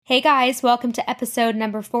Hey guys, welcome to episode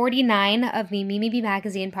number 49 of the Mimi B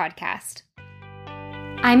Magazine podcast.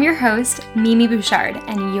 I'm your host, Mimi Bouchard,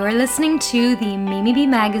 and you're listening to the Mimi B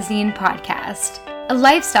Magazine podcast, a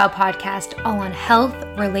lifestyle podcast all on health,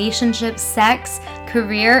 relationships, sex,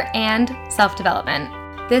 career, and self-development.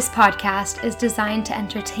 This podcast is designed to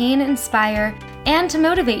entertain, inspire, and to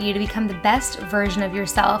motivate you to become the best version of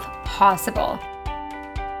yourself possible.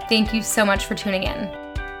 Thank you so much for tuning in.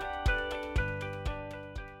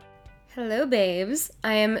 Hello, babes.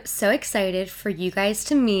 I am so excited for you guys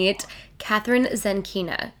to meet Catherine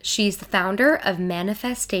Zenkina. She's the founder of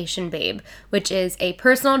Manifestation Babe, which is a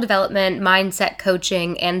personal development, mindset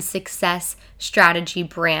coaching, and success strategy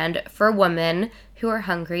brand for women who are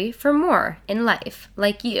hungry for more in life,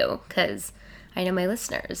 like you, because I know my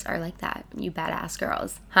listeners are like that, you badass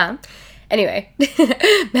girls, huh? Anyway,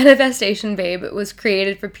 Manifestation Babe was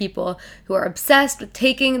created for people who are obsessed with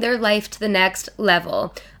taking their life to the next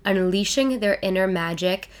level, unleashing their inner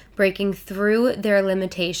magic, breaking through their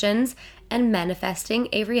limitations, and manifesting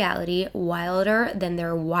a reality wilder than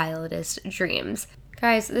their wildest dreams.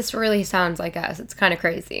 Guys, this really sounds like us. It's kind of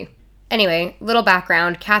crazy. Anyway, little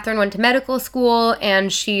background. Catherine went to medical school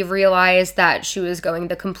and she realized that she was going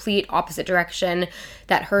the complete opposite direction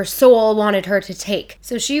that her soul wanted her to take.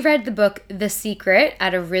 So she read the book The Secret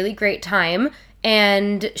at a really great time,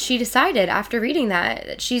 and she decided after reading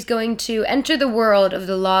that she's going to enter the world of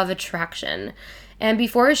the law of attraction. And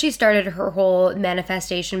before she started her whole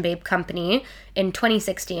Manifestation Babe company in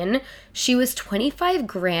 2016, she was 25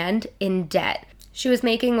 grand in debt. She was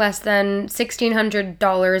making less than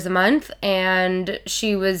 $1,600 a month, and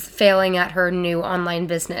she was failing at her new online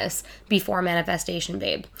business before Manifestation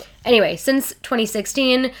Babe. Anyway, since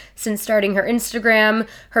 2016, since starting her Instagram,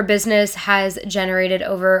 her business has generated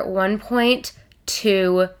over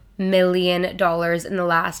 $1.2 million in the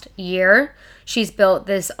last year. She's built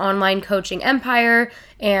this online coaching empire,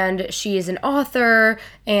 and she is an author,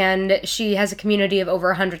 and she has a community of over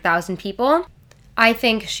 100,000 people. I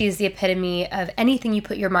think she's the epitome of anything you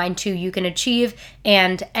put your mind to, you can achieve,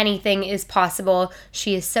 and anything is possible.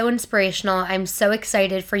 She is so inspirational. I'm so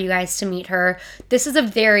excited for you guys to meet her. This is a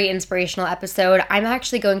very inspirational episode. I'm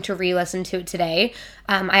actually going to re-listen to it today.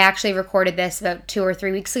 I actually recorded this about 2 or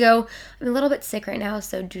 3 weeks ago. I'm a little bit sick right now,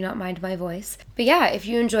 so do not mind my voice. But yeah, if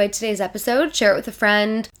you enjoyed today's episode, share it with a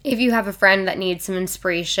friend. If you have a friend that needs some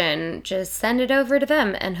inspiration, just send it over to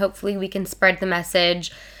them, and hopefully we can spread the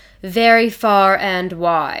message very far and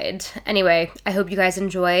wide. Anyway, I hope you guys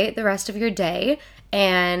enjoy the rest of your day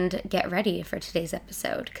and get ready for today's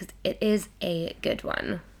episode because it is a good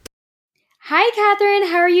one. Hi,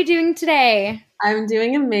 Catherine. How are you doing today? I'm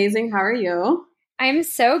doing amazing. How are you? I'm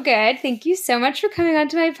so good. Thank you so much for coming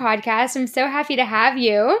onto my podcast. I'm so happy to have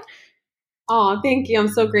you. Oh, thank you. I'm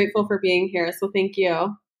so grateful for being here. So thank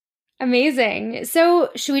you. Amazing. So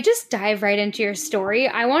should we just dive right into your story?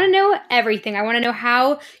 I want to know everything. I want to know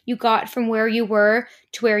how you got from where you were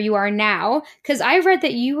to where you are now, because I read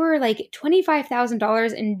that you were like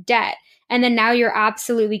 $25,000 in debt, and then now you're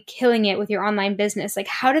absolutely killing it with your online business. Like,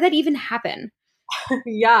 how did that even happen?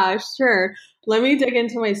 Yeah, sure. Let me dig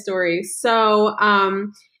into my story. So,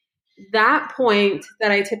 that point that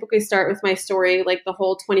I typically start with my story, like the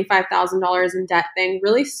whole $25,000 in debt thing,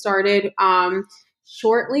 really started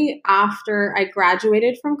shortly after I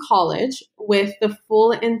graduated from college with the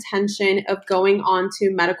full intention of going on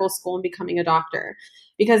to medical school and becoming a doctor,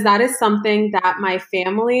 because that is something that my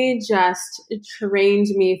family just trained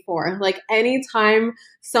me for. Like anytime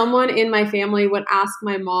someone in my family would ask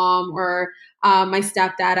my mom or my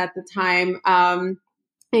stepdad at the time,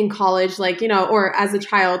 in college, like, you know, or as a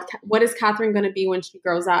child, what is Catherine going to be when she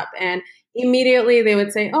grows up? And immediately they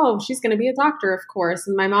would say, oh, she's going to be a doctor, of course.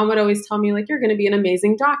 And my mom would always tell me, like, you're going to be an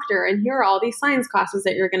amazing doctor. And here are all these science classes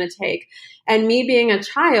that you're going to take. And me being a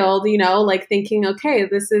child, you know, like thinking, okay,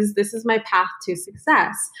 this is my path to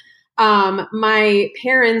success. My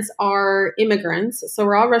parents are immigrants. So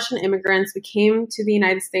we're all Russian immigrants. We came to the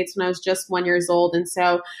United States when I was just 1 year old. And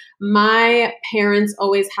so my parents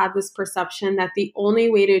always had this perception that the only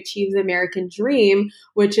way to achieve the American dream,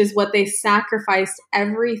 which is what they sacrificed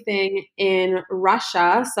everything in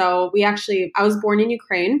Russia. So I was born in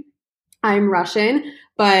Ukraine. I'm Russian,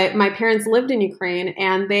 but my parents lived in Ukraine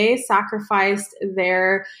and they sacrificed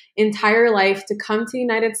their entire life to come to the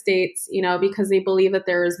United States, you know, because they believe that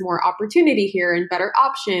there is more opportunity here and better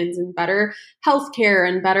options and better healthcare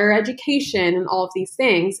and better education and all of these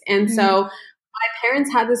things. And so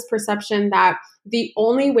parents had this perception that the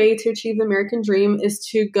only way to achieve the American dream is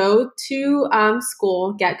to go to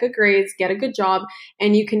school, get good grades, get a good job,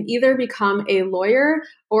 and you can either become a lawyer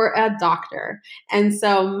or a doctor. And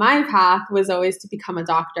so my path was always to become a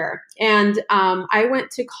doctor. And I went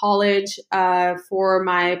to college for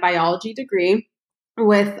my biology degree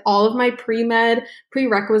with all of my pre-med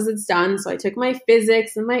prerequisites done. So I took my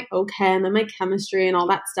physics and my OChem and my chemistry and all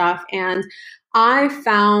that stuff. And I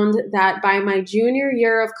found that by my junior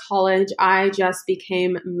year of college, I just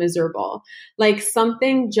became miserable. Like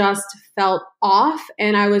something just felt off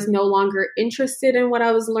and I was no longer interested in what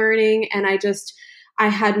I was learning. And I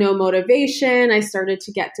had no motivation. I started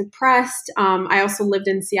to get depressed. I also lived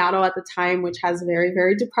in Seattle at the time, which has very,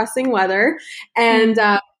 very depressing weather. And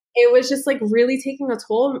it was just like really taking a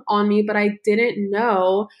toll on me, but I didn't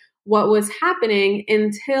know what was happening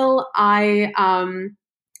until I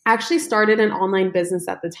actually started an online business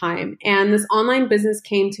at the time. And this online business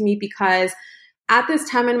came to me because at this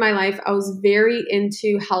time in my life, I was very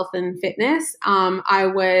into health and fitness. I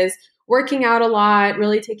was working out a lot,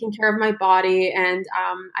 really taking care of my body. And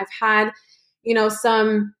I've had,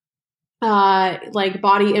 some like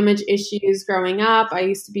body image issues growing up. I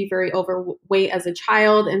used to be very overweight as a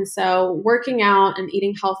child. And so working out and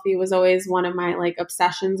eating healthy was always one of my like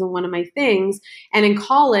obsessions and one of my things. And in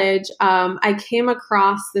college, I came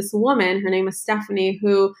across this woman, her name is Stephanie,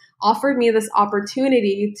 who offered me this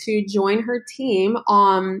opportunity to join her team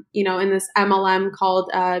in this MLM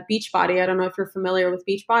called Beachbody. I don't know if you're familiar with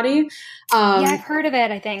Beachbody. Yeah, I've heard of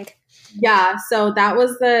it, I think. Yeah, so that's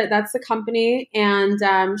the company, and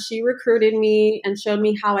she recruited me and showed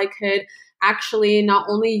me how I could actually not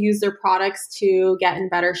only use their products to get in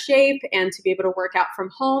better shape and to be able to work out from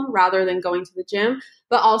home rather than going to the gym,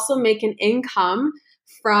 but also make an income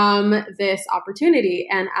from this opportunity.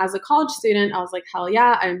 And as a college student, I was like, hell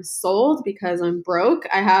yeah, I'm sold because I'm broke.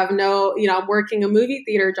 I have I'm working a movie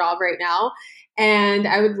theater job right now. And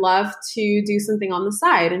I would love to do something on the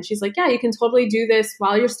side. And she's like, yeah, you can totally do this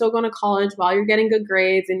while you're still going to college, while you're getting good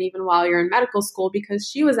grades, and even while you're in medical school, because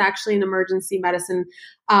she was actually an emergency medicine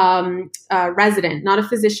resident, not a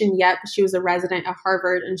physician yet, but she was a resident at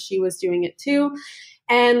Harvard and she was doing it too.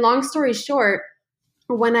 And long story short,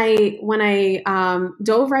 when I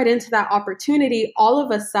dove right into that opportunity, all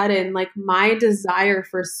of a sudden, like my desire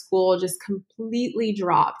for school just completely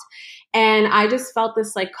dropped. And I just felt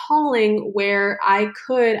this like calling where I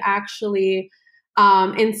could actually,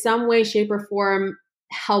 in some way, shape, or form,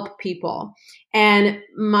 help people. And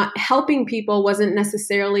helping people wasn't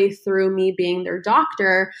necessarily through me being their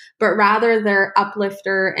doctor, but rather their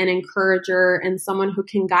uplifter and encourager and someone who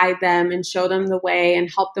can guide them and show them the way and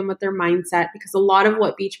help them with their mindset. Because a lot of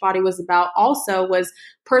what Beachbody was about also was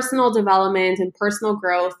personal development and personal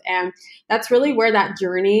growth. And that's really where that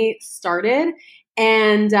journey started.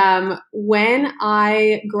 And when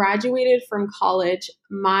I graduated from college,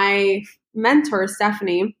 my mentor,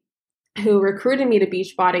 Stephanie, who recruited me to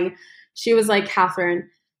Beachbody, she was like, Catherine,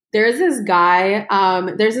 there's this guy,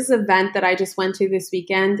 there's this event that I just went to this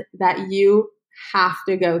weekend that you have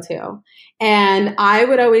to go to. And I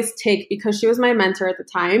would always take, because she was my mentor at the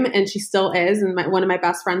time and she still is, and one of my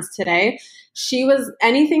best friends today, she was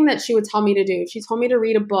anything that she would tell me to do. If she told me to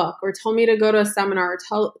read a book or told me to go to a seminar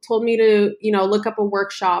or told me to, look up a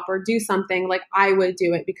workshop or do something, like I would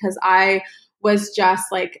do it because I was just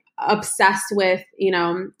like obsessed with,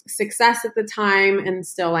 success at the time and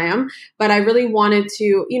still am. But I really wanted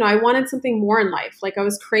to, I wanted something more in life. Like I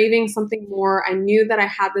was craving something more. I knew that I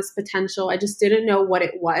had this potential. I just didn't know what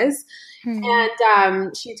it was.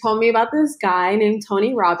 And she told me about this guy named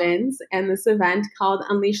Tony Robbins and this event called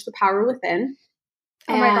Unleash the Power Within.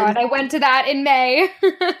 Oh my God, I went to that in May.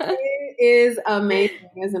 It is amazing,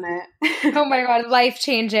 isn't it? Oh my God,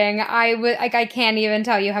 life-changing. I can't even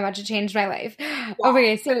tell you how much it changed my life. Yeah.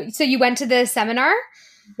 Okay, so you went to the seminar?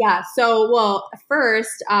 Yeah. So, well,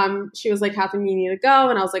 first, she was like, Catherine, you need to go.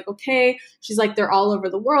 And I was like, okay. She's like, they're all over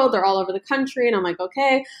the world. They're all over the country. And I'm like,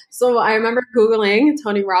 okay. So I remember Googling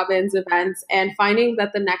Tony Robbins events and finding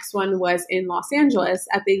that the next one was in Los Angeles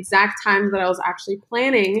at the exact time that I was actually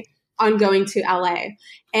planning on going to LA.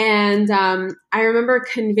 And I remember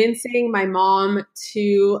convincing my mom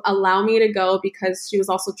to allow me to go because she was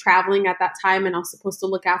also traveling at that time and I was supposed to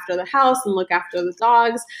look after the house and look after the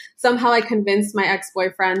dogs. Somehow I convinced my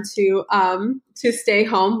ex-boyfriend to stay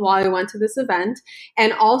home while I went to this event.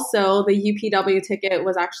 And also the UPW ticket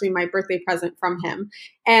was actually my birthday present from him.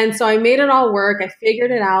 And so I made it all work. I figured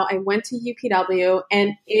it out. I went to UPW,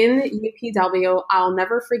 and in UPW, I'll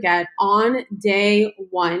never forget, on day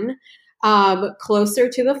one, closer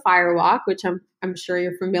to the Firewalk, which I'm sure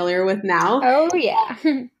you're familiar with now. Oh yeah.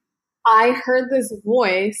 I heard this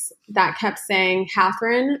voice that kept saying,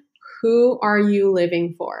 Catherine, who are you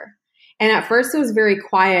living for? And at first it was very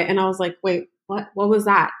quiet. And I was like, wait, what was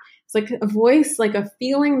that? It's like a voice, like a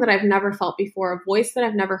feeling that I've never felt before, a voice that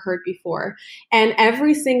I've never heard before. And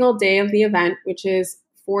every single day of the event, which is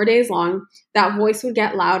 4 days long, that voice would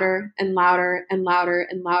get louder and louder and louder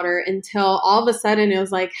and louder until all of a sudden it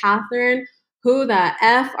was like, Catherine, who the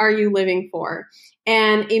F are you living for?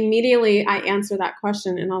 And immediately I answered that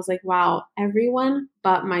question and I was like, wow, everyone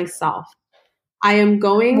but myself. I am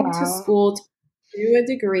going to school to pursue a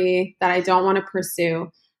degree that I don't want to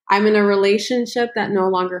pursue. I'm in a relationship that no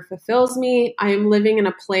longer fulfills me. I am living in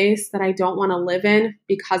a place that I don't want to live in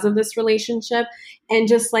because of this relationship. And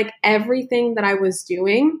just like everything that I was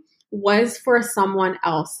doing was for someone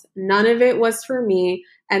else. None of it was for me.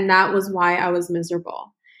 And that was why I was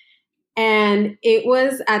miserable. And it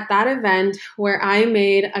was at that event where I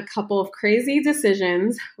made a couple of crazy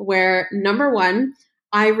decisions where, number one,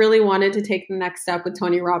 I really wanted to take the next step with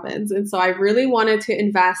Tony Robbins. And so I really wanted to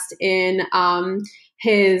invest in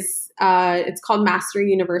his, it's called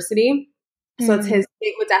Mastery University. So it's his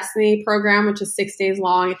Date with Destiny program, which is 6 days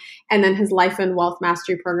long, and then his Life and Wealth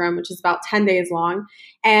Mastery program, which is about 10 days long.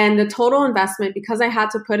 And the total investment, because I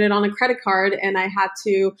had to put it on a credit card and I had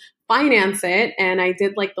to finance it, and I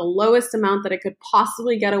did like the lowest amount that I could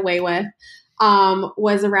possibly get away with,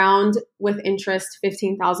 was around, with interest,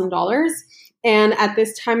 $15,000. And at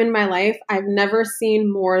this time in my life, I've never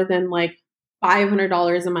seen more than like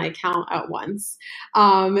 $500 in my account at once,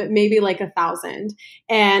 maybe like 1,000.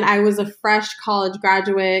 And I was a fresh college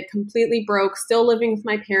graduate, completely broke, still living with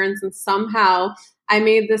my parents. And somehow I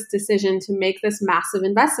made this decision to make this massive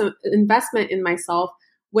investment in myself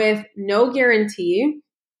with no guarantee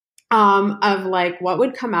of like what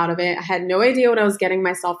would come out of it. I had no idea what I was getting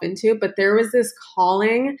myself into, but there was this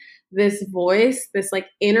calling, this voice, this like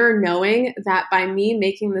inner knowing that by me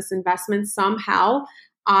making this investment, somehow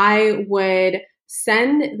I would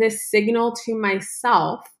send this signal to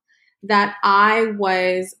myself that I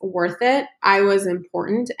was worth it, I was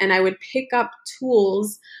important, and I would pick up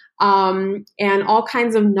tools and all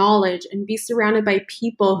kinds of knowledge and be surrounded by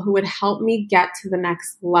people who would help me get to the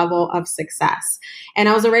next level of success. And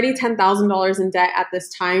I was already $10,000 in debt at this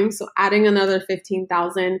time. So adding another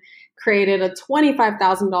 $15,000 created a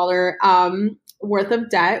 $25,000 worth of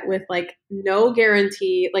debt with like no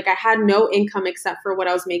guarantee. Like I had no income except for what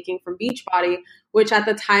I was making from Beachbody, which at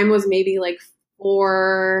the time was maybe like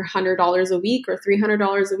 $400 a week or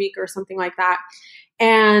 $300 a week or something like that.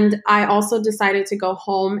 And I also decided to go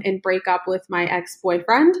home and break up with my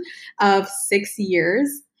ex-boyfriend of 6 years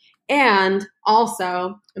and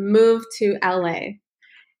also move to LA.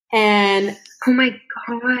 And oh my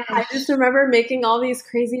gosh, I just remember making all these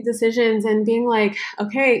crazy decisions and being like,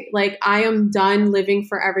 okay, like I am done living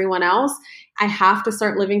for everyone else. I have to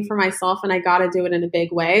start living for myself and I got to do it in a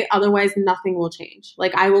big way. Otherwise, nothing will change.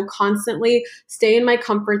 Like I will constantly stay in my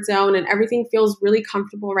comfort zone and everything feels really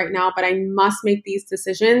comfortable right now, but I must make these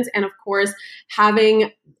decisions. And of course,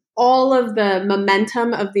 having all of the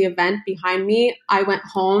momentum of the event behind me, I went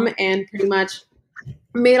home and pretty much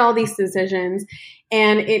made all these decisions,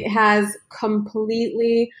 and it has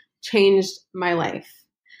completely changed my life.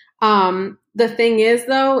 The thing is,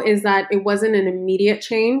 though, is that it wasn't an immediate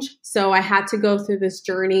change. So I had to go through this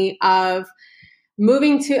journey of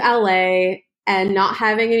moving to LA and not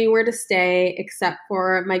having anywhere to stay except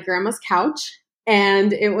for my grandma's couch.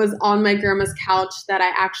 And it was on my grandma's couch that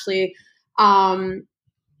I actually,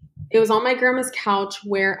 it was on my grandma's couch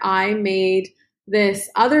where I made this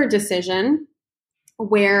other decision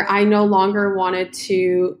where I no longer wanted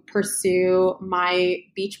to pursue my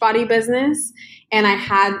Beachbody business, and I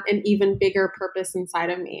had an even bigger purpose inside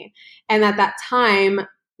of me. And at that time,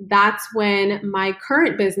 that's when my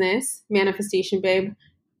current business, Manifestation Babe,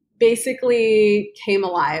 basically came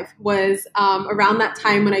alive. Was around that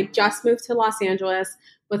time when I just moved to Los Angeles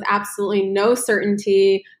with absolutely no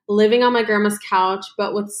certainty, living on my grandma's couch,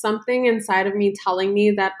 but with something inside of me telling me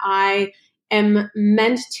that I am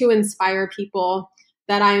meant to inspire people,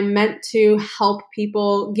 that I am meant to help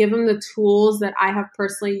people, give them the tools that I have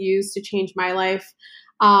personally used to change my life,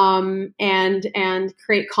 and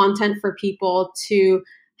create content for people to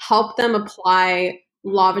help them apply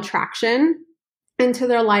law of attraction into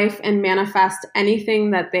their life and manifest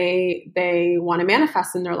anything that they want to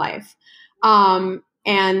manifest in their life.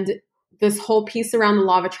 And this whole piece around the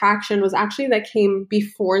law of attraction was actually that came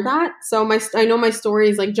before that. So I know my story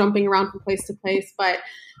is like jumping around from place to place, but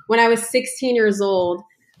when I was 16 years old,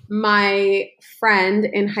 my friend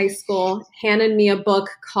in high school handed me a book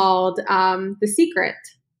called The Secret.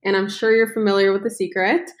 and I'm sure you're familiar with The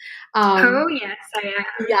Secret. Oh, yes, I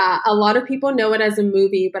am. Yeah, a lot of people know it as a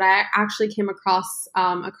movie, but I actually came across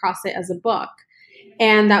it as a book.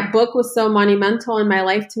 And that book was so monumental in my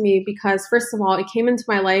life to me because, first of all, it came into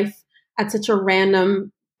my life at such a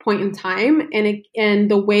random point in time, and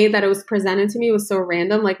the way that it was presented to me was so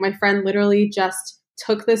random. Like my friend literally just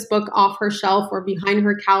took this book off her shelf or behind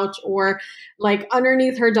her couch or like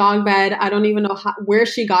underneath her dog bed. I don't even know where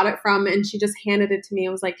she got it from, and she just handed it to me.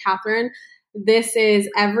 I was like, Catherine, this is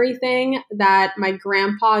everything that my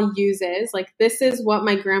grandpa uses. Like, this is what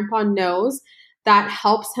my grandpa knows that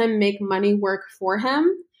helps him make money work for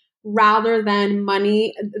him rather than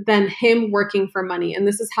him working for money. And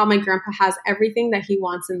this is how my grandpa has everything that he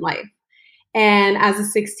wants in life. And as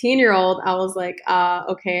a 16-year-old, I was like,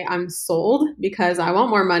 okay, I'm sold because I want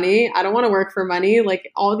more money. I don't want to work for money.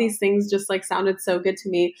 Like all these things just like sounded so good to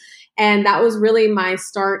me. And that was really my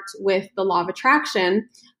start with the law of attraction.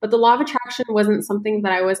 But the law of attraction wasn't something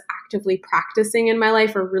that I was actively practicing in my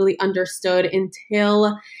life or really understood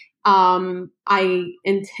until Tony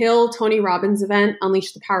Robbins' event,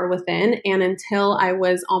 Unleash the Power Within, and until I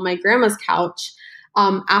was on my grandma's couch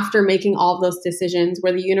after making all of those decisions,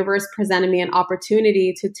 where the universe presented me an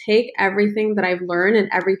opportunity to take everything that I've learned and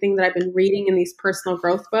everything that I've been reading in these personal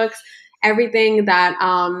growth books, everything that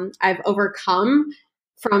I've overcome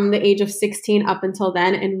from the age of 16 up until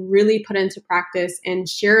then, and really put into practice and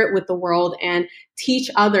share it with the world and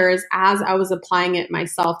teach others as I was applying it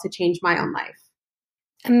myself to change my own life.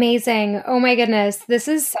 Amazing. Oh my goodness. This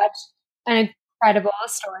is such an incredible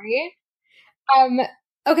story.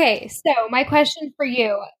 Okay, so my question for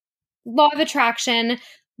you, law of attraction,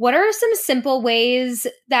 what are some simple ways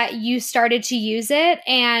that you started to use it?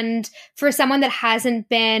 And for someone that hasn't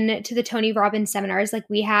been to the Tony Robbins seminars like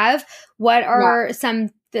we have, what are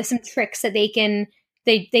some tricks that they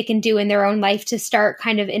can do in their own life to start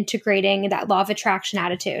kind of integrating that law of attraction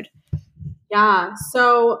attitude? Yeah.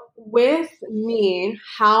 So with me,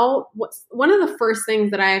 one of the first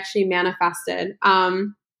things that I actually manifested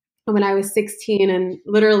when I was 16 and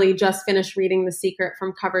literally just finished reading The Secret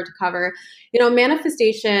from cover to cover,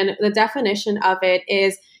 manifestation, the definition of it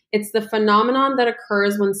is it's the phenomenon that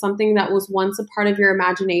occurs when something that was once a part of your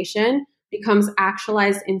imagination becomes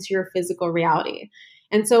actualized into your physical reality.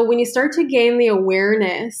 And so when you start to gain the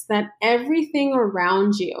awareness that everything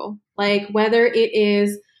around you, like whether it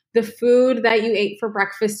is the food that you ate for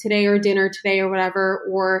breakfast today or dinner today or whatever,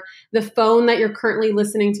 or the phone that you're currently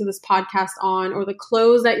listening to this podcast on, or the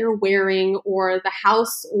clothes that you're wearing, or the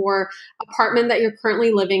house or apartment that you're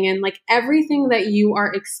currently living in, like everything that you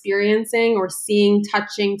are experiencing or seeing,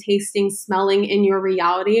 touching, tasting, smelling in your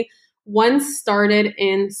reality once started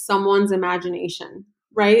in someone's imagination,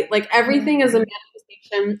 right? Like everything is a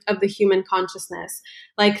manifestation of the human consciousness.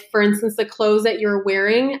 Like, for instance, the clothes that you're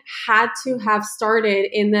wearing had to have started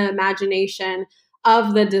in the imagination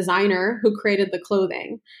of the designer who created the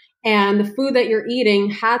clothing. And the food that you're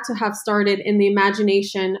eating had to have started in the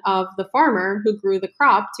imagination of the farmer who grew the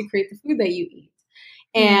crop to create the food that you eat.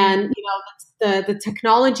 And, the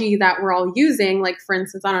technology that we're all using, like, for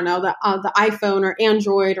instance, I don't know, the iPhone or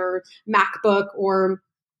Android or MacBook or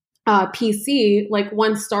PC, like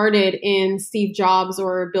once started in Steve Jobs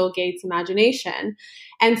or Bill Gates' imagination.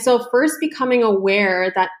 And so first becoming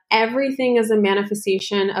aware that everything is a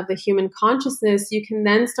manifestation of the human consciousness, you can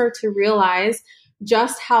then start to realize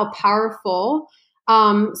just how powerful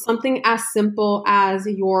something as simple as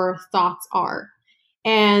your thoughts are,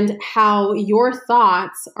 and how your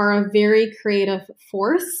thoughts are a very creative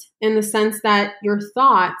force in the sense that your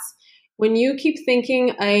thoughts, when you keep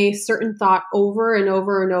thinking a certain thought over and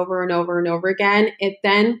over and over and over and over again, it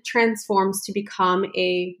then transforms to become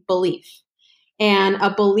a belief. And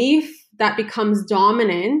a belief that becomes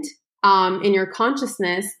dominant in your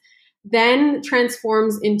consciousness then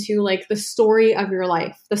transforms into like the story of your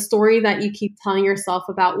life, the story that you keep telling yourself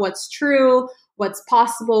about what's true, what's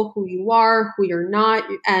possible, who you are, who you're not.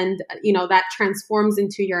 And, that transforms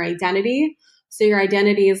into your identity. So your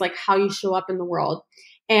identity is like how you show up in the world.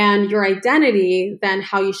 And your identity, then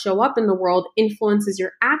how you show up in the world, influences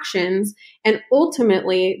your actions. And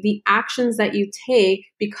ultimately, the actions that you take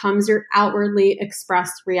becomes your outwardly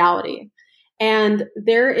expressed reality. And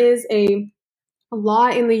there is a law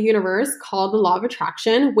in the universe called the law of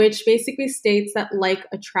attraction, which basically states that like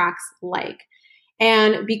attracts like.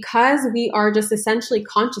 And because we are just essentially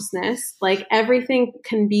consciousness, like everything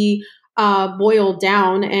can be boiled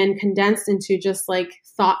down and condensed into just like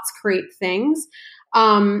thoughts create things.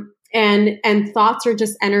 And thoughts are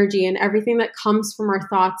just energy, and everything that comes from our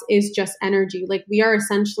thoughts is just energy. Like we are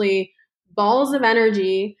essentially balls of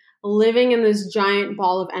energy living in this giant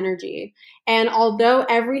ball of energy. And although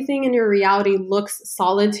everything in your reality looks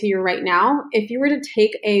solid to you right now, if you were to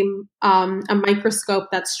take a microscope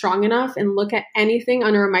that's strong enough and look at anything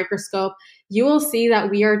under a microscope, you will see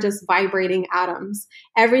that we are just vibrating atoms.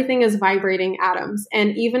 Everything is vibrating atoms.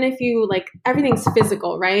 And even if you everything's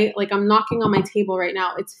physical, right? Like I'm knocking on my table right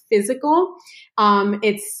now. It's physical.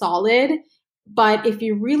 It's solid. But if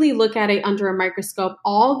you really look at it under a microscope,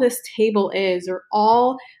 all this table is, or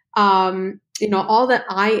all that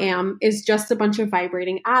I am is just a bunch of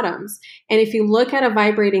vibrating atoms. And if you look at a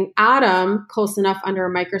vibrating atom close enough under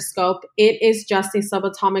a microscope, it is just a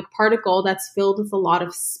subatomic particle that's filled with a lot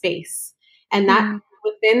of space. And that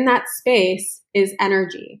within that space is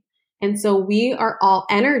energy. And so we are all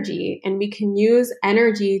energy, and we can use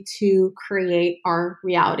energy to create our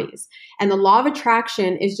realities. And the law of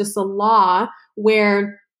attraction is just a law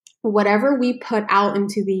where whatever we put out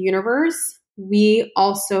into the universe, we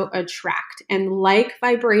also attract. And like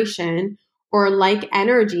vibration or like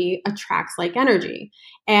energy attracts like energy.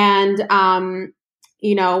 And,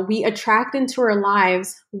 we attract into our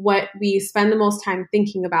lives what we spend the most time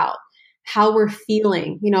thinking about, how we're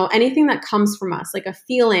feeling, anything that comes from us, like a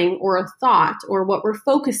feeling or a thought or what we're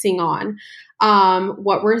focusing on,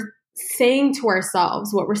 what we're saying to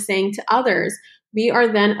ourselves, what we're saying to others. We are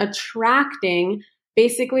then attracting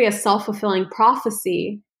basically a self-fulfilling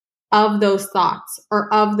prophecy of those thoughts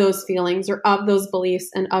or of those feelings or of those beliefs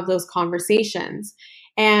and of those conversations.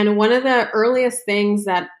 And one of the earliest things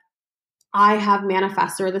that I have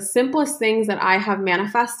manifested, or the simplest things that I have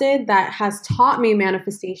manifested that has taught me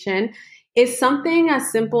manifestation, is something as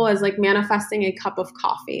simple as manifesting a cup of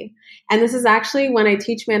coffee. And this is actually when I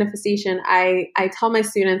teach manifestation, I tell my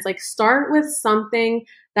students, start with something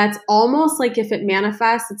that's almost like if it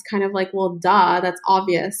manifests, it's kind of well, duh, that's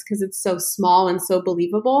obvious because it's so small and so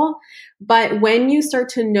believable. But when you start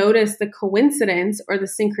to notice the coincidence or the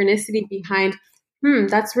synchronicity behind,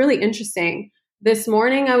 that's really interesting. This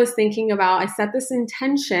morning I was thinking about, I set this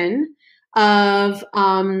intention of,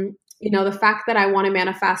 the fact that I want to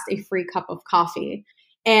manifest a free cup of coffee.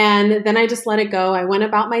 And then I just let it go. I went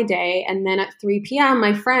about my day. And then at 3 p.m.,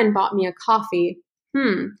 my friend bought me a coffee.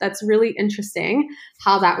 That's really interesting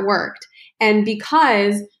how that worked. And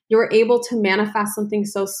because you're able to manifest something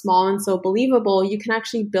so small and so believable, you can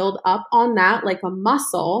actually build up on that like a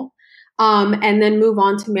muscle. And then move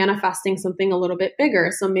on to manifesting something a little bit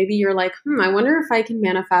bigger. So maybe you're like, I wonder if I can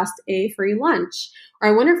manifest a free lunch, or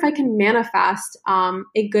I wonder if I can manifest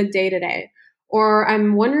a good day today, or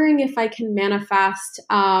I'm wondering if I can manifest,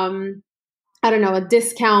 a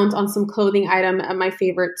discount on some clothing item at my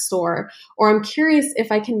favorite store, or I'm curious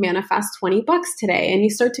if I can manifest $20 today. And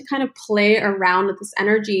you start to kind of play around with this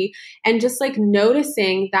energy and just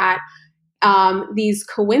noticing that these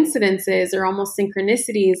coincidences or almost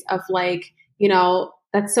synchronicities of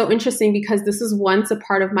that's so interesting because this is once a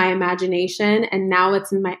part of my imagination and now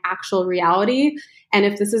it's in my actual reality. And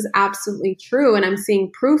if this is absolutely true and I'm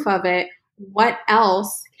seeing proof of it, what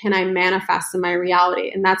else can I manifest in my reality?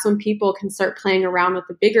 And that's when people can start playing around with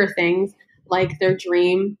the bigger things, like their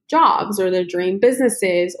dream jobs or their dream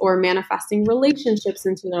businesses, or manifesting relationships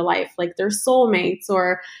into their life, like their soulmates,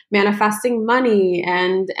 or manifesting money,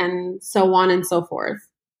 and so on and so forth.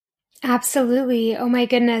 Absolutely. Oh my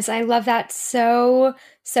goodness. I love that so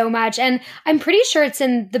much. And I'm pretty sure it's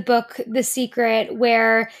in the book, The Secret,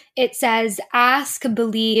 where it says, ask,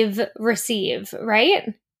 believe, receive,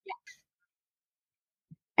 right?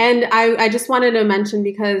 And I just wanted to mention,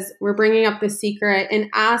 because we're bringing up The Secret, and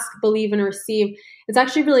ask, believe, and receive. It's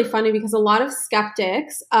actually really funny because a lot of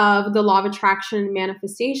skeptics of the law of attraction and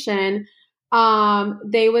manifestation,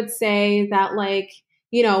 they would say that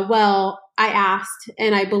well, I asked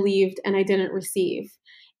and I believed and I didn't receive.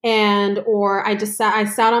 Or I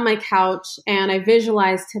sat on my couch and I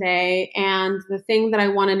visualized today, and the thing that I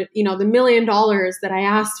wanted, the $1 million that I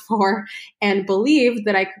asked for and believed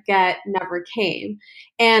that I could get never came.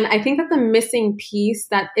 And I think that the missing piece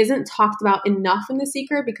that isn't talked about enough in The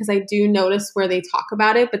Secret, because I do notice where they talk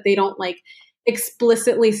about it, but they don't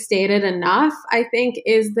explicitly state it enough, I think,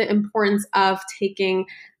 is the importance of taking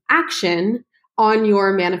action on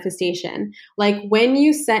your manifestation. When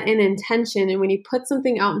you set an intention and when you put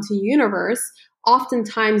something out into the universe,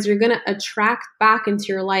 oftentimes you're going to attract back into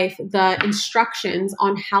your life the instructions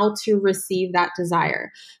on how to receive that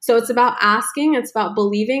desire. So it's about asking, it's about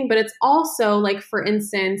believing, but it's also for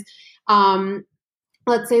instance,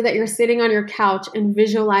 let's say that you're sitting on your couch and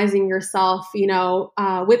visualizing yourself,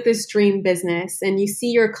 with this dream business, and you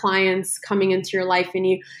see your clients coming into your life, and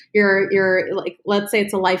you're like, let's say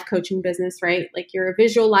it's a life coaching business, right? Like you're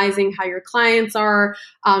visualizing how your clients are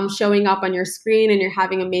showing up on your screen, and you're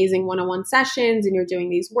having amazing one-on-one sessions, and you're doing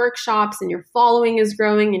these workshops, and your following is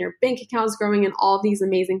growing, and your bank account is growing, and all these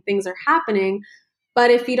amazing things are happening. But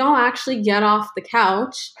if you don't actually get off the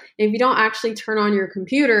couch, if you don't actually turn on your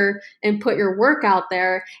computer and put your work out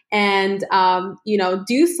there and,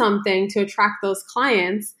 do something to attract those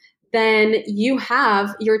clients, then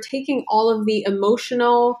you're taking all of the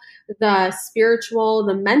emotional, the spiritual,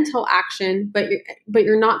 the mental action, but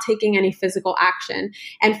you're not taking any physical action.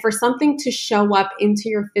 And for something to show up into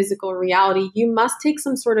your physical reality, you must take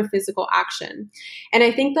some sort of physical action. And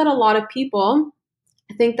I think that a lot of people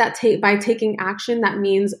think that by taking action, that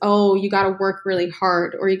means, oh, you got to work really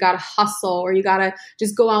hard, or you got to hustle, or you got to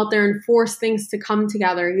just go out there and force things to come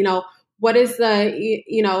together. What is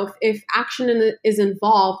if action is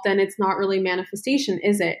involved, then it's not really manifestation,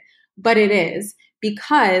 is it? But it is,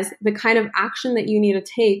 because the kind of action that you need to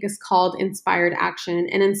take is called inspired action.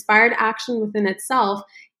 And inspired action within itself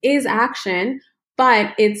is action,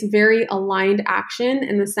 but it's very aligned action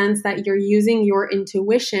in the sense that you're using your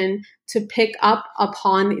intuition to pick up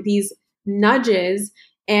upon these nudges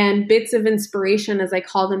and bits of inspiration, as I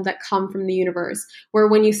call them, that come from the universe, where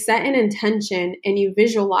when you set an intention and you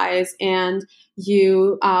visualize and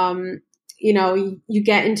you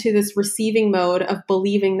get into this receiving mode of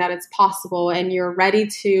believing that it's possible and you're ready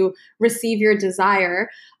to receive your desire,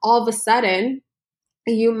 all of a sudden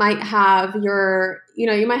you might have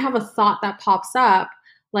a thought that pops up,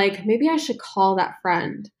 like, maybe I should call that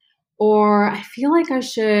friend, or I feel like I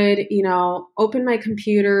should, open my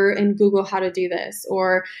computer and Google how to do this,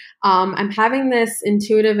 or I'm having this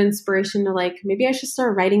intuitive inspiration to, like, maybe I should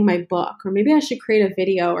start writing my book, or maybe I should create a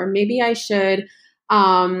video, or maybe I should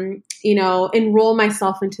enroll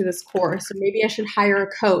myself into this course, or maybe I should hire a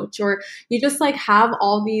coach, or you just like have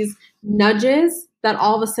all these nudges that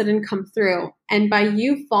all of a sudden come through. And by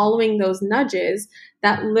you following those nudges,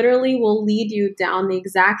 that literally will lead you down the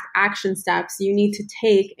exact action steps you need to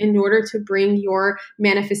take in order to bring your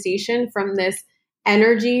manifestation from this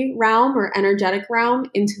energy realm or energetic realm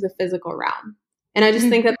into the physical realm. And I just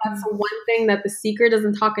think that that's the one thing that The Secret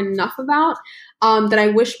doesn't talk enough about, that I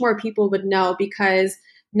wish more people would know, because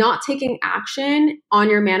not taking action on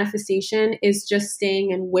your manifestation is just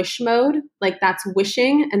staying in wish mode. Like, that's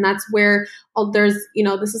wishing. And that's where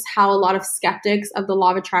this is how a lot of skeptics of the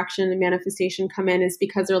law of attraction and manifestation come in, is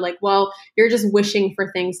because they're like, well, you're just wishing for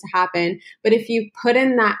things to happen. But if you put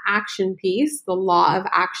in that action piece, the law of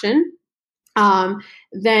action,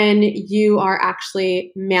 then you are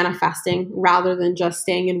actually manifesting rather than just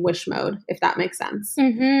staying in wish mode, if that makes sense.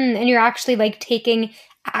 And you're actually like taking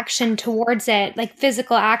action towards it, like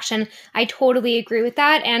physical action. I totally agree with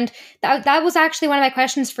that. And that was actually one of my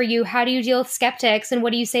questions for you. How do you deal with skeptics, and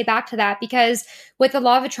what do you say back to that? Because with the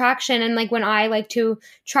law of attraction, and like when I like to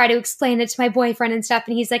try to explain it to my boyfriend and stuff,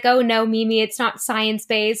 and he's like, oh no, Mimi, it's not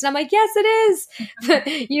science-based. And I'm like, yes, it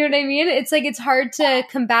is. You know what I mean? It's like, it's hard to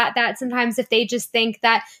combat that sometimes if they just think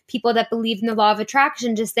that people that believe in the law of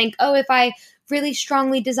attraction just think, oh, if I really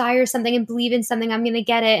strongly desire something and believe in something, I'm going to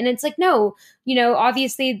get it. And it's like, no,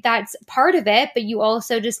 obviously that's part of it, but you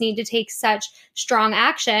also just need to take such strong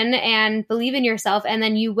action and believe in yourself, and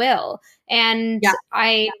then you will. And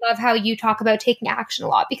I love how you talk about taking action a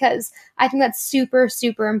lot, because I think that's super,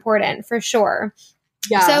 super important for sure.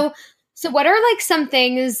 Yeah. So what are like some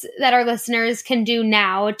things that our listeners can do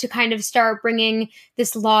now to kind of start bringing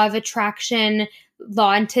this law of attraction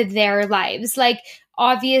law into their lives? Like,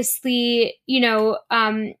 obviously,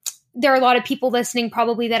 there are a lot of people listening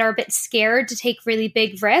probably that are a bit scared to take really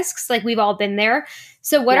big risks. Like, we've all been there.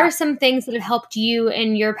 So what are some things that have helped you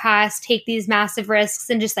in your past take these massive risks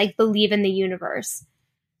and just like believe in the universe?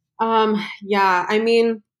 I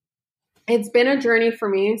mean, it's been a journey for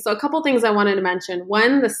me. So a couple things I wanted to mention.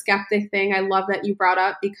 One, the skeptic thing, I love that you brought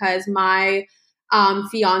up, because my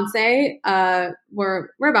fiance, we're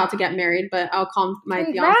about to get married, but I'll call him my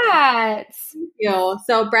fiance.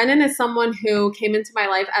 So Brendan is someone who came into my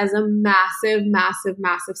life as a massive, massive,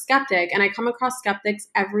 massive skeptic. And I come across skeptics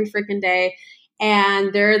every freaking day.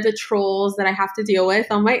 And they're the trolls that I have to deal with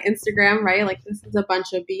on my Instagram, right? Like, this is a bunch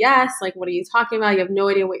of BS. Like, what are you talking about? You have no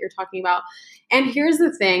idea what you're talking about. And here's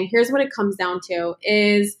the thing. Here's what it comes down to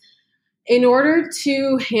is in order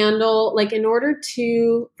to handle, like,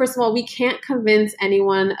 first of all, we can't convince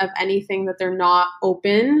anyone of anything that they're not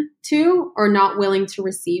open to or not willing to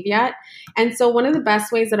receive yet. And so one of the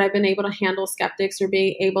best ways that I've been able to handle skeptics or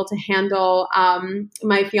be able to handle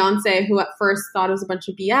my fiance, who at first thought it was a bunch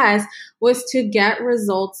of BS, was to get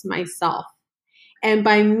results myself. And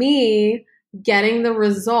by me getting the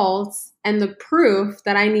results and the proof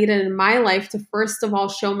that I needed in my life to first of all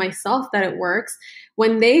show myself that it works,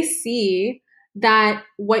 when they see that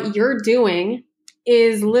what you're doing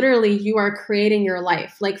is literally you are creating your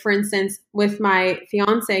life. Like, for instance, with my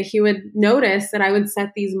fiance, he would notice that I would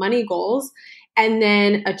set these money goals and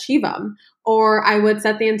then achieve them. Or I would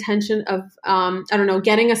set the intention of,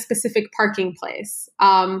 getting a specific parking place.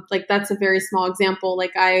 Like, that's a very small example.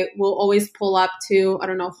 Like, I will always pull up to,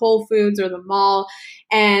 Whole Foods or the mall.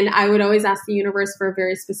 And I would always ask the universe for a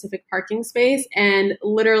very specific parking space. And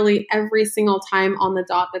literally every single time on the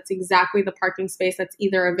dot, that's exactly the parking space that's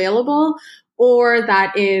either available or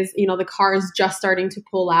that is, the car is just starting to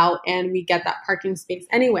pull out and we get that parking space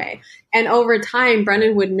anyway. And over time,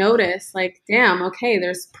 Brennan would notice, like, damn, okay,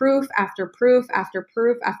 there's proof after proof after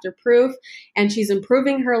proof after proof. And she's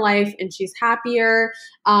improving her life and she's happier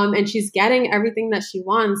and she's getting everything that she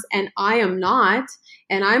wants. And I am not,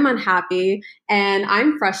 and I'm unhappy and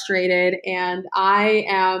I'm frustrated and I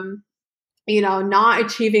am not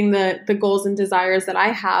achieving the goals and desires that I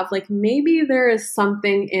have. Like, maybe there is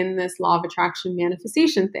something in this law of attraction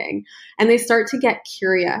manifestation thing. And they start to get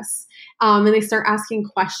curious and they start asking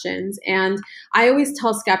questions. And I always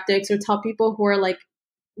tell skeptics or tell people who are like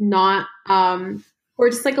not, who are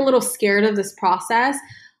just like a little scared of this process,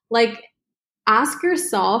 like, ask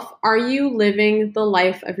yourself, are you living the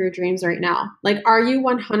life of your dreams right now? Like, are you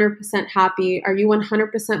 100% happy? Are you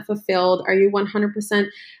 100% fulfilled? Are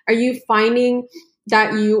you finding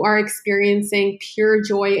that you are experiencing pure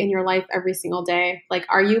joy in your life every single day? Like,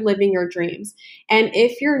 are you living your dreams? And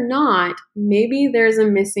if you're not, maybe there's a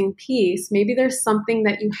missing piece. Maybe there's something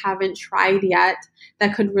that you haven't tried yet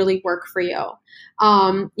that could really work for you.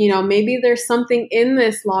 Maybe there's something in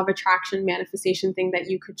this law of attraction manifestation thing that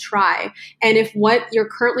you could try. And if what you're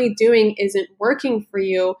currently doing isn't working for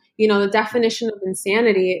you, the definition of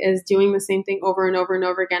insanity is doing the same thing over and over and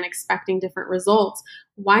over again, expecting different results.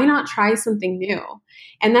 Why not try something new?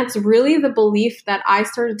 And that's really the belief that I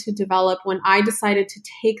started to develop when I decided to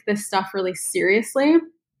take this stuff really seriously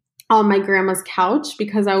on my grandma's couch,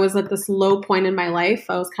 because I was at this low point in my life.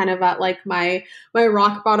 I was kind of at like my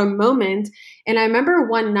rock bottom moment. And I remember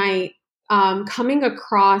one night coming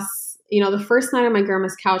across, the first night on my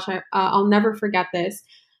grandma's couch, I'll never forget this.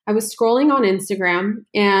 I was scrolling on Instagram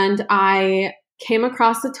and I came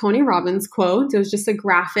across the Tony Robbins quote. It was just a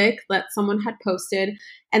graphic that someone had posted.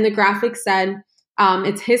 And the graphic said,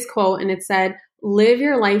 it's his quote, and it said, "Live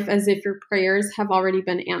your life as if your prayers have already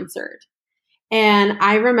been answered." And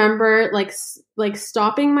I remember like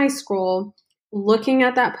stopping my scroll, looking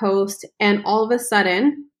at that post, and all of a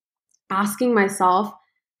sudden asking myself,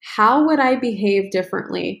 how would I behave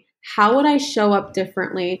differently? How would I show up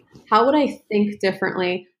differently? How would I think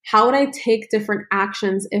differently? How would I take different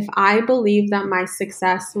actions if I believed that my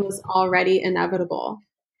success was already inevitable?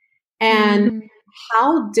 And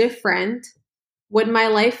how different would my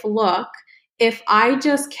life look if I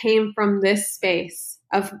just came from this space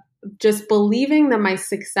of just believing that my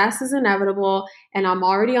success is inevitable and I'm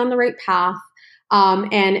already on the right path,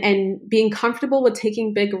 and being comfortable with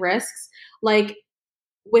taking big risks? Like,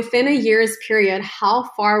 within a year's period, how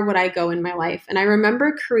far would I go in my life? And I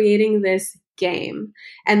remember creating this game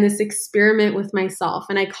and this experiment with myself.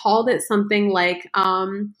 And I called it something like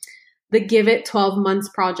the Give It 12 Months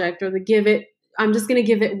Project, or I'm just going to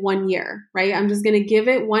give it 1 year, right? I'm just going to give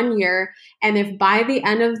it 1 year. And if by the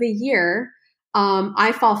end of the year,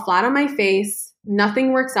 I fall flat on my face,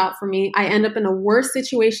 nothing works out for me, I end up in a worse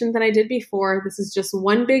situation than I did before, this is just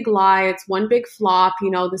one big lie, it's one big flop,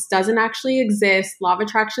 this doesn't actually exist, law of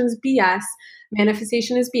attraction is BS,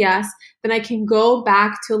 manifestation is BS, then I can go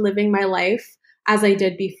back to living my life as I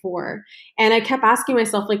did before. And I kept asking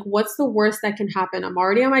myself, like, what's the worst that can happen? I'm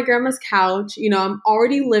already on my grandma's couch. I'm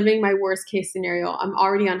already living my worst case scenario. I'm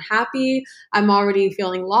already unhappy. I'm already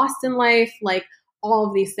feeling lost in life, like all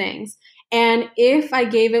of these things. And if I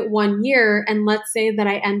gave it 1 year, and let's say that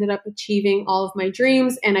I ended up achieving all of my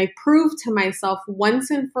dreams, and I proved to myself once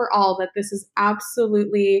and for all that this is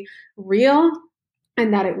absolutely real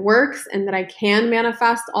and that it works and that I can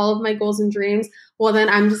manifest all of my goals and dreams, well, then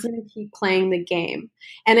I'm just going to keep playing the game.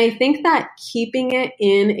 And I think that keeping it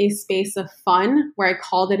in a space of fun, where I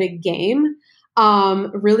called it a game,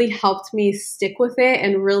 really helped me stick with it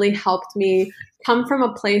and really helped me come from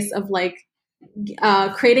a place of like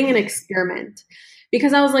creating an experiment,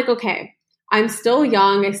 because I was like, okay, I'm still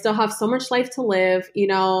young. I still have so much life to live.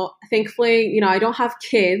 Thankfully, I don't have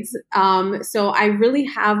kids. So I really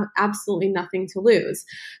have absolutely nothing to lose.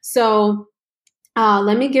 So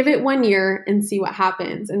let me give it 1 year and see what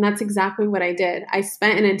happens. And that's exactly what I did. I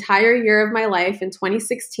spent an entire year of my life in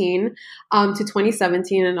 2016 to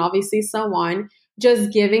 2017, and obviously so on,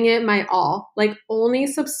 just giving it my all, like only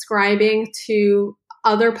subscribing to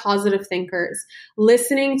other positive thinkers,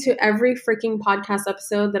 listening to every freaking podcast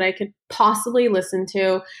episode that I could possibly listen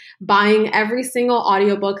to, buying every single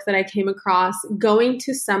audiobook that I came across, going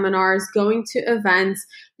to seminars, going to events,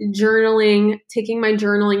 journaling, taking my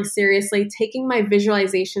journaling seriously, taking my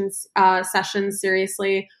visualization sessions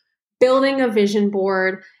seriously, building a vision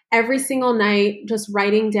board every single night, just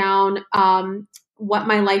writing down what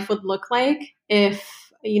my life would look like if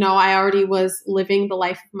I already was living the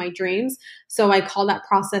life of my dreams. So I call that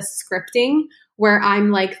process scripting, where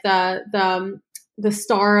I'm like the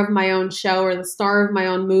star of my own show or the star of my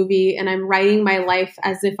own movie, and I'm writing my life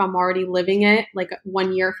as if I'm already living it, like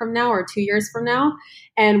 1 year from now or 2 years from now,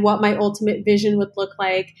 and what my ultimate vision would look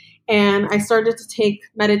like. And I started to take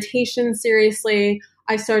meditation seriously.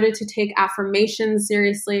 I started to take affirmations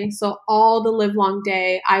seriously. So all the live long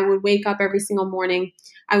day, I would wake up every single morning.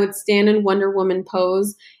 I would stand in Wonder Woman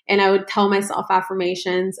pose, and I would tell myself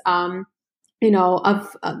affirmations, that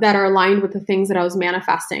are aligned with the things that I was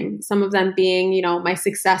manifesting. Some of them being, my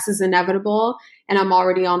success is inevitable and I'm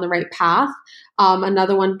already on the right path.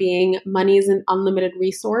 Another one being money is an unlimited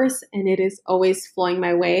resource and it is always flowing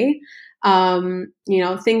my way.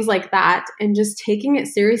 Things like that, and just taking it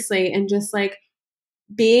seriously and just like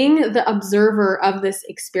being the observer of this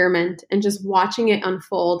experiment and just watching it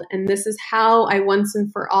unfold. And this is how I once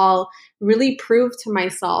and for all really proved to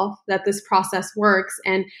myself that this process works.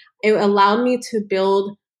 And it allowed me to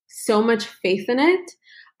build so much faith in it,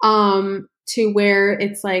 to where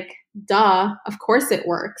it's like, duh, of course it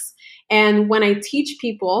works. And when I teach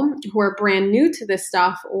people who are brand new to this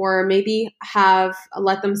stuff, or maybe have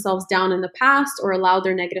let themselves down in the past, or allowed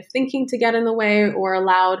their negative thinking to get in the way, or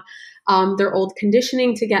allowed their old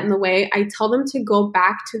conditioning to get in the way, I tell them to go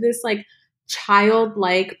back to this like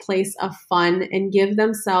childlike place of fun and give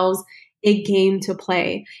themselves a game to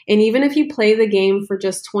play. And even if you play the game for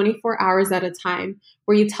just 24 hours at a time,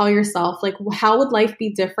 where you tell yourself, like, how would life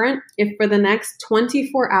be different if for the next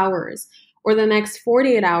 24 hours or the next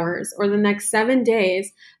 48 hours or the next 7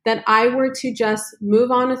 days that I were to just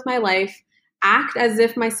move on with my life, act as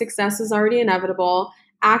if my success is already inevitable,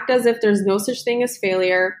 act as if there's no such thing as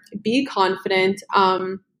failure, be confident,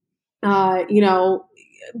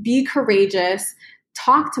 be courageous,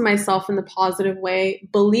 talk to myself in the positive way,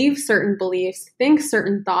 believe certain beliefs, think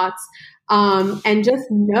certain thoughts, and just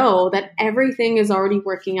know that everything is already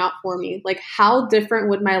working out for me. Like, how different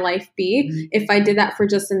would my life be if I did that for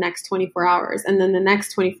just the next 24 hours, and then the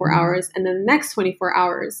next 24 hours, and then the next 24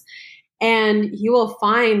 hours? And you will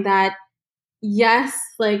find that, yes,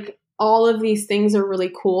 like, all of these things are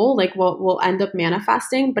really cool, like what we'll end up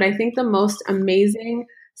manifesting. But I think the most amazing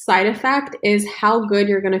side effect is how good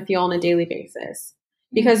you're going to feel on a daily basis.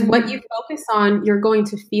 Because what you focus on, you're going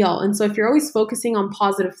to feel. And so if you're always focusing on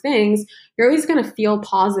positive things, you're always going to feel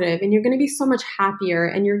positive, and you're going to be so much happier,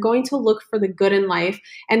 and you're going to look for the good in life,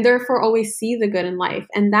 and therefore always see the good in life.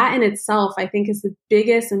 And that in itself, I think, is the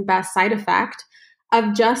biggest and best side effect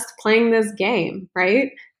of just playing this game,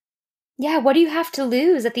 right? Yeah, what do you have to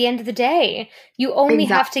lose at the end of the day? You only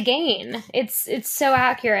have to gain. It's so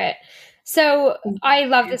accurate. So I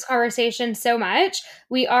love this conversation so much.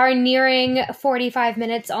 We are nearing 45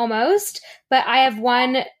 minutes almost, but I have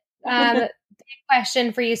one big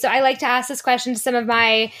question for you. So I like to ask this question to some of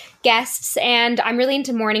my guests, and I'm really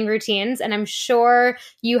into morning routines, and I'm sure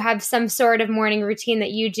you have some sort of morning routine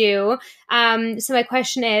that you do. So my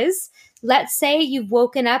question is, let's say you've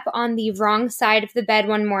woken up on the wrong side of the bed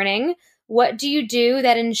one morning. What do you do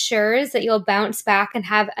that ensures that you'll bounce back and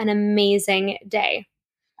have an amazing day?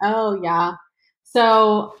 Oh, yeah.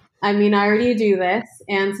 So, I mean, I already do this,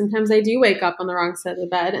 and sometimes I do wake up on the wrong side of the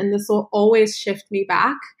bed, and this will always shift me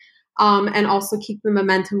back, and also keep the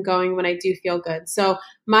momentum going when I do feel good. So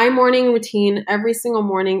my morning routine every single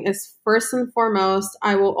morning is, first and foremost,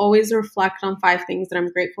 I will always reflect on 5 things that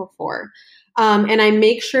I'm grateful for. And I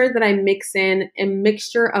make sure that I mix in a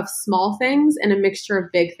mixture of small things and a mixture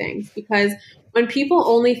of big things, because when people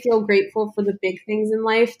only feel grateful for the big things in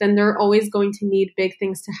life, then they're always going to need big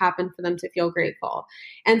things to happen for them to feel grateful.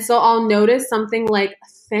 And so I'll notice something like,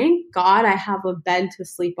 thank God I have a bed to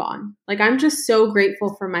sleep on. Like, I'm just so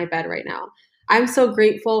grateful for my bed right now. I'm so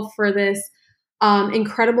grateful for this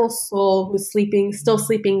incredible soul who's still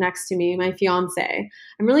sleeping next to me, my fiance.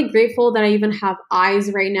 I'm really grateful that I even have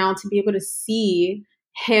eyes right now to be able to see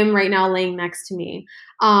him right now laying next to me.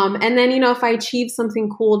 And then, if I achieve something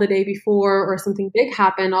cool the day before or something big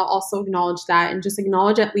happened, I'll also acknowledge that and just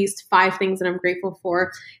acknowledge at least 5 things that I'm grateful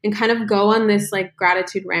for and kind of go on this like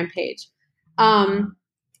gratitude rampage.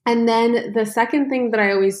 And then the second thing that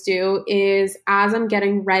I always do is as I'm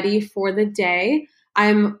getting ready for the day,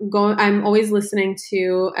 I'm always listening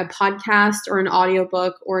to a podcast or an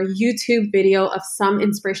audiobook or a YouTube video of some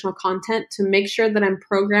inspirational content to make sure that I'm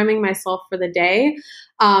programming myself for the day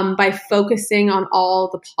by focusing on all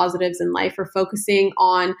the positives in life or focusing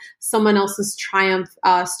on someone else's triumph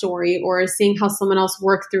story or seeing how someone else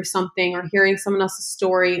worked through something or hearing someone else's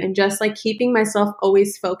story and just like keeping myself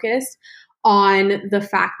always focused on the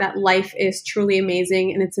fact that life is truly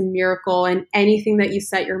amazing and it's a miracle and anything that you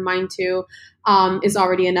set your mind to is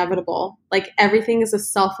already inevitable. Like everything is a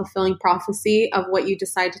self-fulfilling prophecy of what you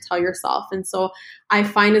decide to tell yourself. And so I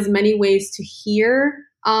find as many ways to hear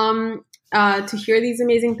these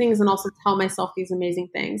amazing things and also tell myself these amazing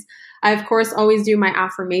things. I, of course, always do my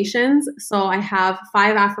affirmations. So I have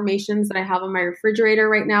 5 affirmations that I have on my refrigerator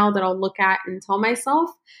right now that I'll look at and tell myself.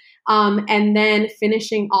 And then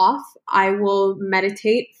finishing off, I will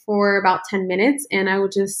meditate for about 10 minutes and I will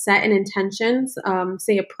just set an intention,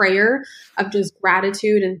 say a prayer of just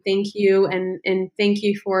gratitude and thank you. And thank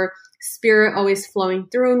you for spirit always flowing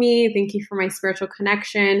through me. Thank you for my spiritual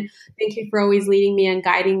connection. Thank you for always leading me and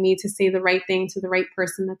guiding me to say the right thing to the right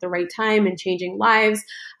person at the right time and changing lives.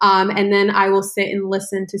 And then I will sit and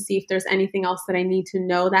listen to see if there's anything else that I need to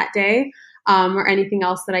know that day. Or anything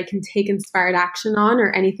else that I can take inspired action on,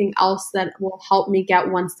 or anything else that will help me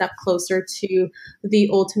get one step closer to the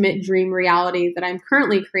ultimate dream reality that I'm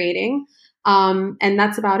currently creating. And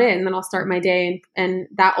that's about it. And then I'll start my day, and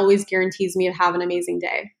that always guarantees me to have an amazing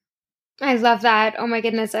day. I love that. Oh my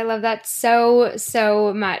goodness. I love that so,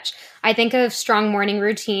 so much. I think of strong morning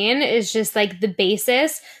routine is just like the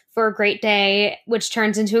basis for a great day, which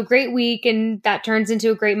turns into a great week, and that turns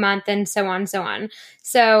into a great month, and so on, so on.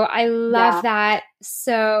 So I love that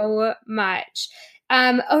so much.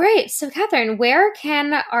 All right. So Catherine, where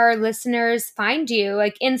can our listeners find you?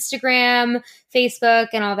 Like Instagram, Facebook,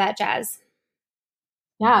 and all that jazz?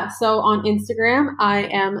 Yeah. So on Instagram, I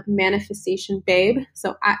am Manifestation Babe.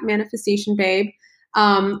 So at Manifestation Babe.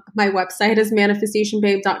 My website is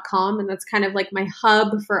manifestationbabe.com, and that's kind of like my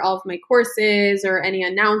hub for all of my courses or any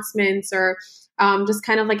announcements or just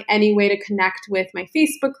kind of like any way to connect with my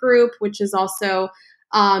Facebook group, which is also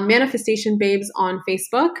Manifestation Babes on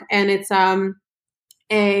Facebook. And it's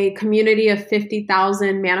a community of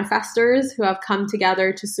 50,000 manifestors who have come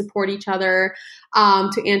together to support each other,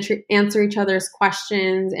 to answer each other's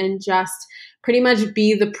questions and just pretty much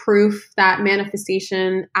be the proof that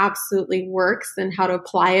manifestation absolutely works and how to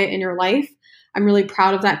apply it in your life. I'm really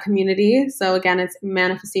proud of that community. So again, it's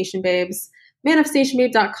Manifestation Babes,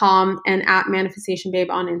 manifestationbabe.com and at Manifestation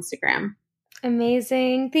Babe on Instagram.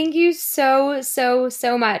 Amazing. Thank you so, so,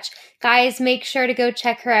 so much. Guys, make sure to go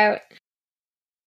check her out.